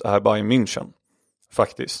svårast mot är Bayern München.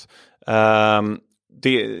 Faktiskt.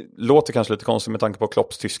 Det låter kanske lite konstigt med tanke på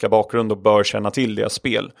Klopps tyska bakgrund och bör känna till deras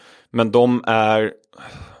spel. Men de är,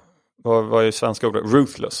 vad är svenska ordet?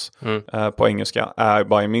 Ruthless på engelska är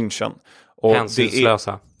Bayern München.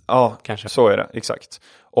 Hänsynslösa. Ja, kanske. Så är det, exakt.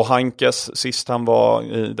 Och Heinkes, sist han var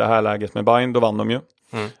i det här läget med Bayern, då vann de ju.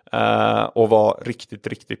 Och var riktigt,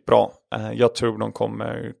 riktigt bra. Jag tror de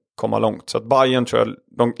kommer komma långt. Så att Bayern tror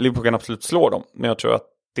jag, Liverpool kan absolut slå dem. Men jag tror att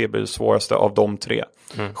det blir det svåraste av de tre.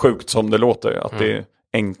 Sjukt som det låter, att det är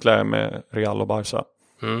enklare med Real och Barca.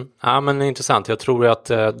 Ja, men intressant. Jag tror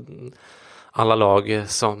att alla lag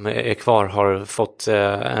som är kvar har fått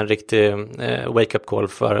en riktig wake-up call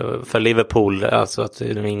för Liverpool. Alltså att det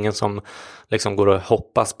är ingen som liksom går och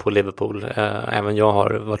hoppas på Liverpool. Även jag har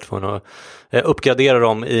varit tvungen att uppgradera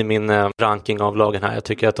dem i min ranking av lagen här. Jag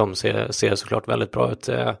tycker att de ser såklart väldigt bra ut.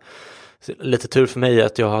 Lite tur för mig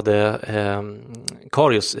att jag hade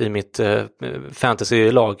Karius i mitt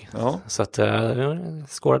fantasy-lag. Ja. Så att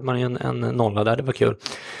scorade man en nolla där, det var kul.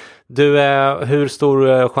 Du, hur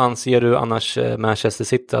stor chans ger du annars Manchester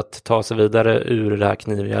City att ta sig vidare ur det här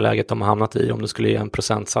kniviga läget de har hamnat i, om du skulle ge en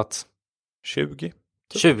procentsats? 20.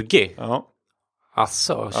 20? Ja.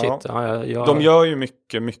 Asså, shit. Ja. De gör ju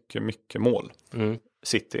mycket mål,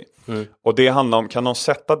 City. Och det handlar om, kan de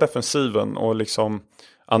sätta defensiven och liksom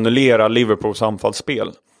annullera Liverpools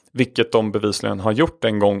anfallsspel, vilket de bevisligen har gjort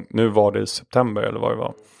en gång, nu var det i september eller vad det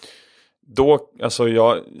var. Då, alltså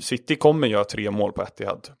City kommer göra 3 mål på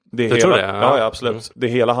Etihad. Tror det? Ja, absolut. Det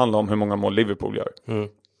hela handlar om hur många mål Liverpool gör.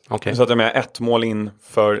 Okay. Så att jag menar 1 mål in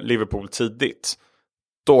för Liverpool tidigt,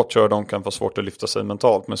 då tror jag de kan få svårt att lyfta sig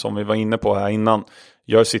mentalt. Men som vi var inne på här innan,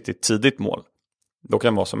 gör City tidigt mål, då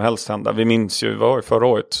kan vad som helst hända. Vi minns ju, vad var det förra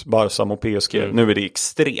året? Barca mot PSG. Nu är det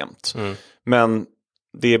extremt. Men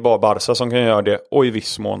det är bara Barca som kan göra det, och i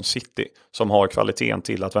viss mån City som har kvaliteten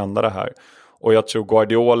till att vända det här. Och jag tror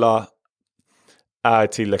Guardiola är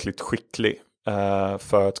tillräckligt skicklig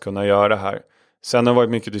för att kunna göra det här. Sen har det varit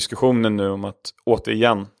mycket diskussioner nu om att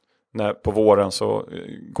återigen på våren så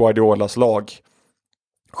Guardiolas lag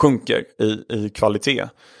sjunker i kvalitet.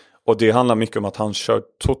 Och det handlar mycket om att han kör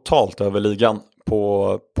totalt över ligan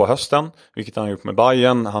på hösten, vilket han har gjort med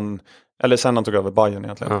Bayern. Eller sen han tog över Bayern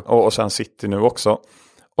egentligen. Och sen City nu också.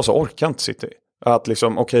 Och så orkar inte City. Att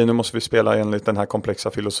liksom, okej, nu måste vi spela enligt den här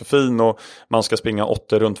komplexa filosofin, och man ska springa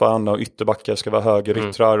 8 runt varandra och ytterbackar ska vara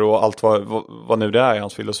högeryttrar och allt vad nu det är i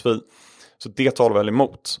hans filosofi. Så det talar väl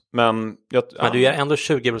emot. Men du ger ändå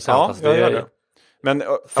 20%. Ja, alltså, jag gör det. Men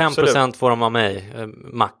 5% får de av mig,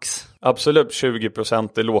 max. Absolut, 20%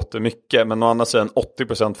 det låter mycket. Men å andra sidan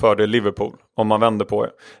 80% för det Liverpool, om man vänder på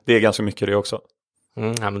det. Det är ganska mycket det också.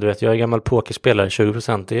 Ja, men du vet, jag är gammal pokerspelare.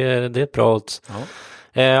 20% det är ett bra odds.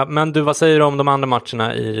 Men du, vad säger du om de andra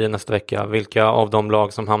matcherna i nästa vecka? Vilka av de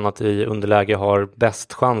lag som hamnat i underläge har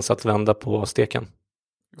bäst chans att vända på steken?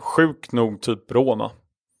 Sjukt nog typ Roma.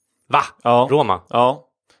 Va? Ja. Roma? Ja.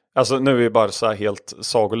 Alltså nu är vi bara så här helt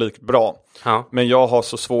sagolikt bra. Ja. Men jag har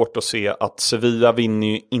så svårt att se att Sevilla vinner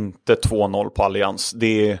ju inte 2-0 på Allianz.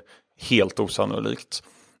 Det är helt osannolikt.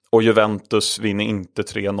 Och Juventus vinner inte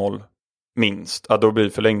 3-0 minst. Ja, då blir det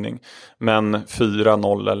förlängning. Men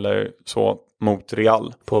 4-0 eller så mot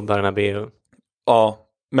Real. På Bernabéu. Ja,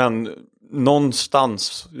 men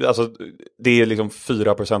någonstans, alltså det är liksom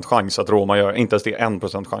 4% chans att Roma gör, inte ens det är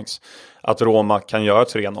 1% chans att Roma kan göra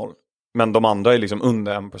 3-0. Men de andra är liksom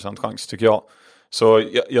under 1% chans, tycker jag. Så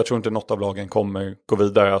jag tror inte något av lagen kommer gå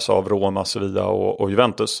vidare, alltså av Roma, Sevilla och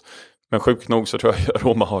Juventus. Men sjukt nog så tror jag att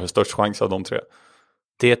Roma har störst chans av de tre.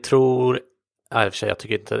 Det tror jag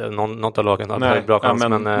tycker inte något av lagen har en bra chans.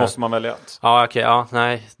 Men måste man välja ett? Ja, okej. Ja,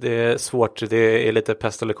 nej, det är svårt. Det är lite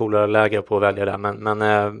pest eller kolera läge på att välja det. Men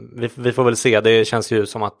vi får väl se. Det känns ju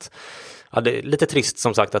som att det är lite trist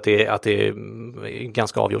som sagt att det är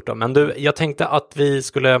ganska avgjort då. Men du, jag tänkte att vi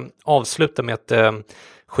skulle avsluta med att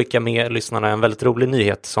skicka med lyssnarna en väldigt rolig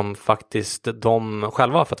nyhet som faktiskt de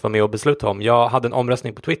själva har fått vara med och besluta om. Jag hade en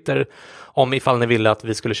omröstning på Twitter om ifall ni ville att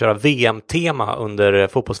vi skulle köra VM-tema under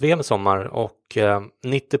fotbolls-VM i sommar, och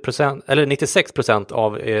 96%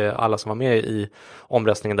 av alla som var med i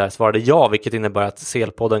omröstningen där svarade ja, vilket innebär att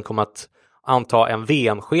CL-podden kommer att anta en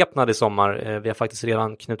VM-skepnad i sommar. Vi har faktiskt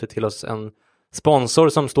redan knutit till oss en sponsor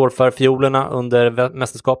som står för fiolerna under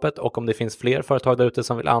mästerskapet, och om det finns fler företag där ute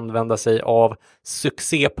som vill använda sig av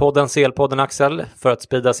succépodden CL-podden Axel för att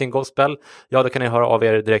sprida sin gospel, ja, då kan ni höra av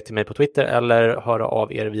er direkt till mig på Twitter eller höra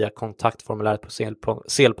av er via kontaktformuläret på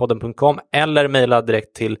clpodden.com eller mejla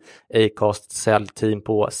direkt till Acast säljteam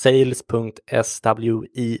på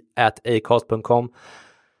sales.swi@acast.com.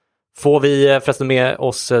 Får vi förresten med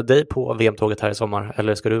oss dig på VM-tåget här i sommar?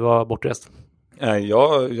 Eller ska du vara bortrest?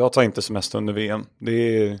 Jag tar inte semester under VM.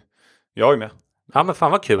 Jag är med. Ja, men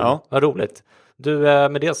fan vad kul. Ja. Vad roligt. Du,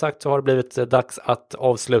 med det sagt så har det blivit dags att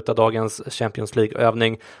avsluta dagens Champions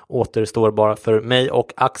League-övning. Återstår bara för mig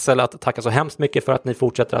och Axel att tacka så hemskt mycket för att ni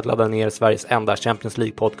fortsätter att ladda ner Sveriges enda Champions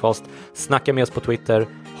League-podcast. Snacka med oss på Twitter.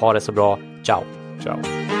 Ha det så bra. Ciao. Ciao.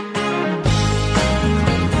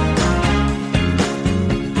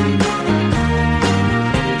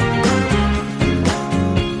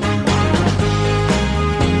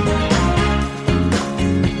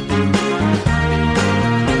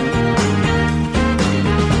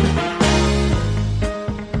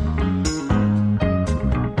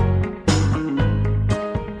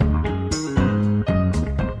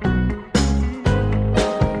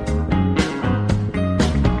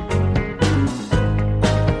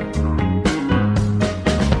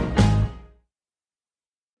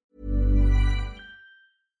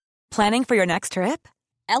 Planning for your next trip?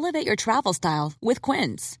 Elevate your travel style with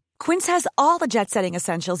Quince. Quince has all the jet-setting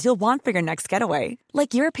essentials you'll want for your next getaway,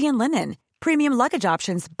 like European linen, premium luggage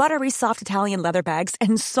options, buttery soft Italian leather bags,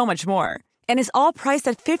 and so much more. And is all priced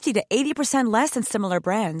at 50 to 80% less than similar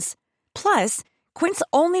brands. Plus, Quince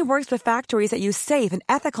only works with factories that use safe and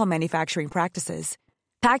ethical manufacturing practices.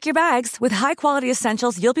 Pack your bags with high-quality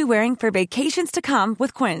essentials you'll be wearing for vacations to come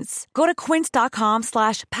with Quince. Go to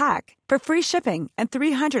quince.com/pack for free shipping and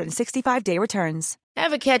 365-day returns.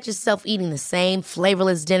 Ever catch yourself eating the same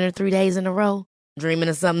flavorless dinner 3 days in a row? Dreaming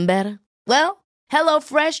of something better? Well,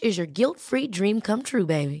 HelloFresh is your guilt-free dream come true,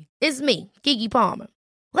 baby. It's me, Keke Palmer.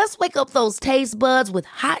 Let's wake up those taste buds with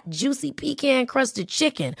hot, juicy pecan-crusted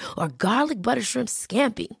chicken or garlic butter shrimp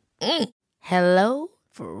scampi. Hello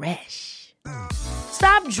Fresh.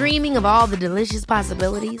 Stop dreaming of all the delicious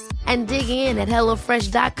possibilities and dig in at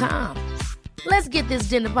HelloFresh.com. Let's get this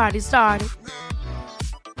dinner party started.